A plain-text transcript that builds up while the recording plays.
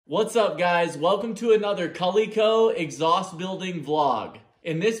What's up guys? Welcome to another Culico exhaust building vlog.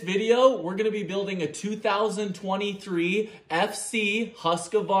 In this video, we're going to be building a 2023 FC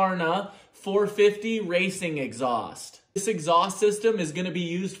Husqvarna 450 racing exhaust. This exhaust system is going to be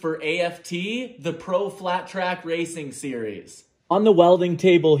used for AFT, the Pro Flat Track Racing Series. On the welding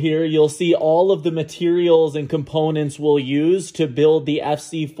table here, you'll see all of the materials and components we'll use to build the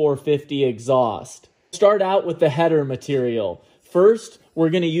FC 450 exhaust. Start out with the header material. First, we're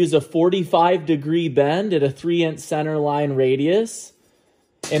going to use a 45-degree bend at a 3-inch center line radius.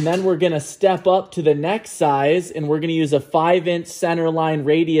 And then we're going to step up to the next size and we're going to use a 5-inch center line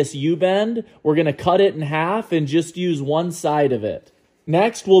radius U-bend. We're going to cut it in half and just use one side of it.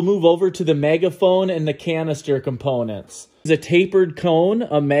 Next, we'll move over to the megaphone and the canister components. There's a tapered cone,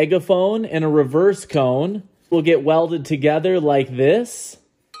 a megaphone, and a reverse cone. Will get welded together like this.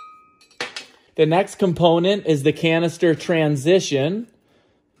 The next component is the canister transition.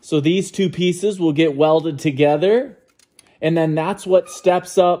 So these two pieces will get welded together. And then that's what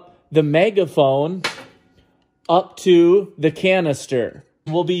steps up the megaphone up to the canister.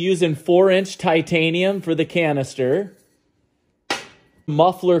 We'll be using 4-inch titanium for the canister.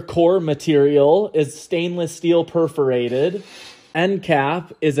 Muffler core material is stainless steel perforated. End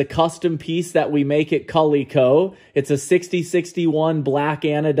cap is a custom piece that we make at Culico. It's a 6061 black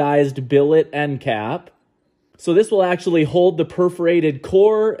anodized billet end cap. So this will actually hold the perforated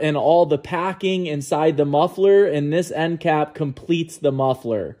core and all the packing inside the muffler, and this end cap completes the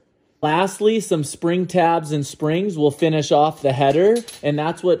muffler. Lastly, some spring tabs and springs will finish off the header, and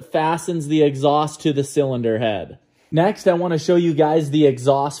that's what fastens the exhaust to the cylinder head. Next, I want to show you guys the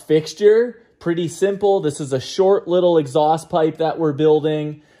exhaust fixture. Pretty simple. This is a short little exhaust pipe that we're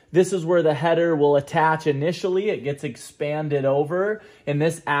building. This is where the header will attach initially. It gets expanded over, and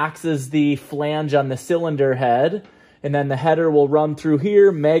this acts as the flange on the cylinder head. And then the header will run through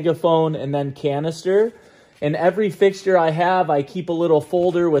here, megaphone, and then canister. And every fixture I have, I keep a little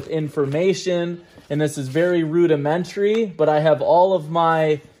folder with information. And this is very rudimentary, but I have all of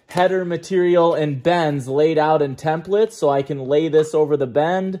my header material and bends laid out in templates, so I can lay this over the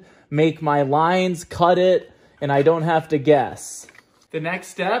bend, make my lines, cut it, and I don't have to guess. The next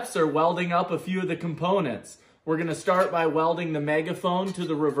steps are welding up a few of the components. We're going to start by welding the megaphone to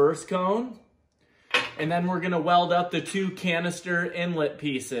the reverse cone, and then we're going to weld up the two canister inlet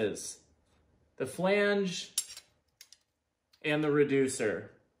pieces, the flange and the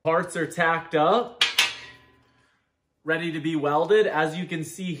reducer. Parts are tacked up, ready to be welded. As you can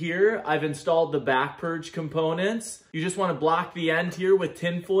see here, I've installed the back purge components. You just want to block the end here with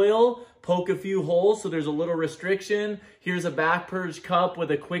tin foil, poke a few holes so there's a little restriction. Here's a back purge cup with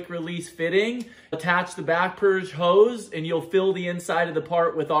a quick release fitting. Attach the back purge hose and you'll fill the inside of the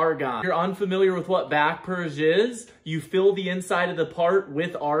part with argon. If you're unfamiliar with what back purge is, you fill the inside of the part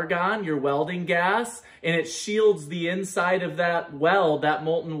with argon, your welding gas, and it shields the inside of that weld, that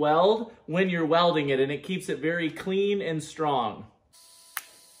molten weld, when you're welding it, and it keeps it very clean and strong.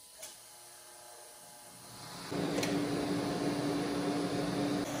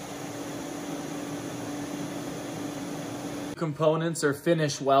 Components are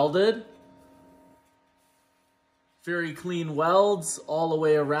finish welded. Very clean welds all the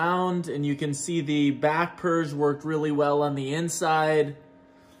way around, and you can see the back purge worked really well on the inside.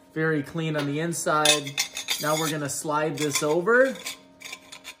 Very clean on the inside. Now we're going to slide this over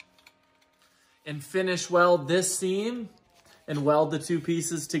and finish weld this seam and weld the two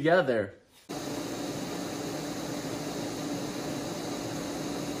pieces together.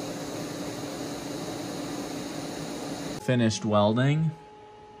 Finished welding.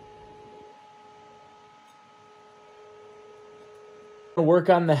 Work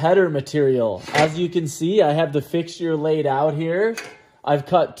on the header material. As you can see, I have the fixture laid out here. I've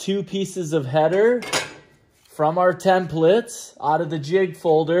cut two pieces of header from our templates out of the jig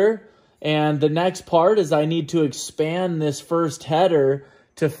folder, and the next part is I need to expand this first header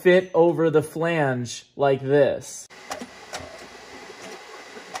to fit over the flange like this.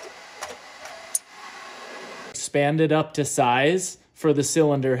 Expand it up to size for the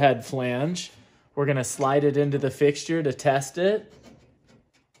cylinder head flange. We're going to slide it into the fixture to test it.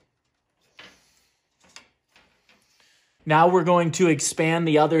 Now we're going to expand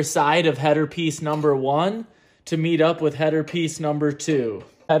the other side of header piece number 1 to meet up with header piece number 2.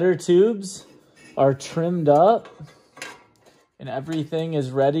 Header tubes are trimmed up and everything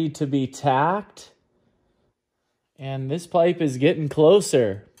is ready to be tacked. And this pipe is getting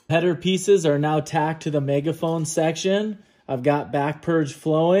closer. Header pieces are now tacked to the megaphone section. I've got back purge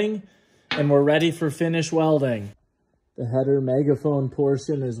flowing and we're ready for finish welding. The header megaphone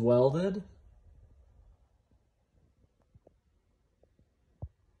portion is welded.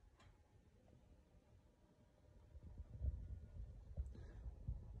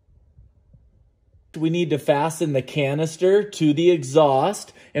 We need to fasten the canister to the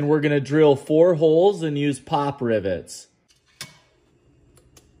exhaust, and we're going to drill 4 holes and use pop rivets.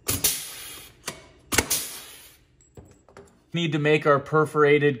 We need to make our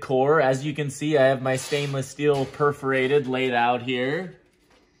perforated core. As you can see, I have my stainless steel perforated laid out here.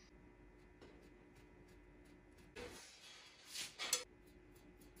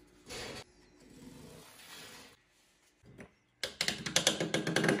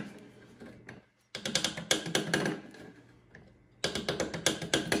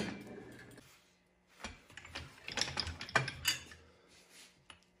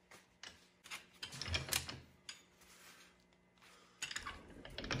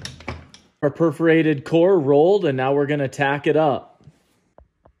 Our perforated core rolled, and now we're going to tack it up.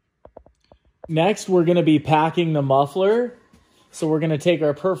 Next, we're going to be packing the muffler. So we're going to take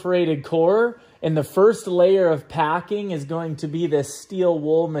our perforated core, and the first layer of packing is going to be this steel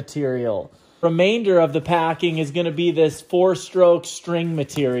wool material. Remainder of the packing is going to be this 4-stroke string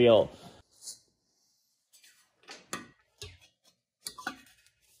material.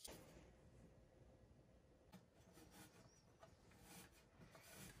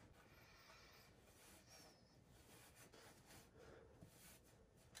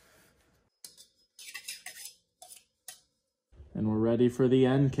 And we're ready for the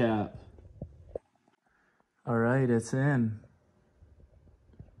end cap. All right, it's in.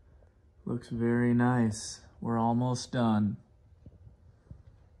 Looks very nice. We're almost done.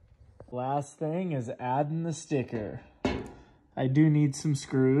 Last thing is adding the sticker. I do need some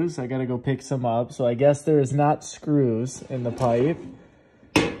screws. I gotta go pick some up. So I guess there is not screws in the pipe,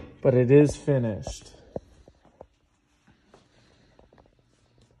 but it is finished.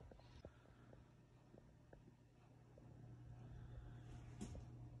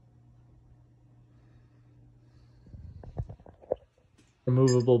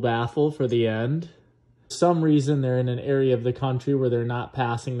 Removable baffle for the end. For some reason they're in an area of the country where they're not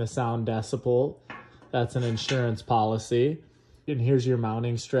passing the sound decibel. That's an insurance policy. And here's your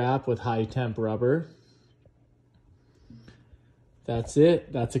mounting strap with high temp rubber. That's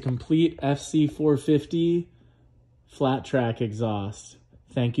it. That's a complete FC 450 flat track exhaust.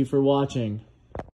 Thank you for watching.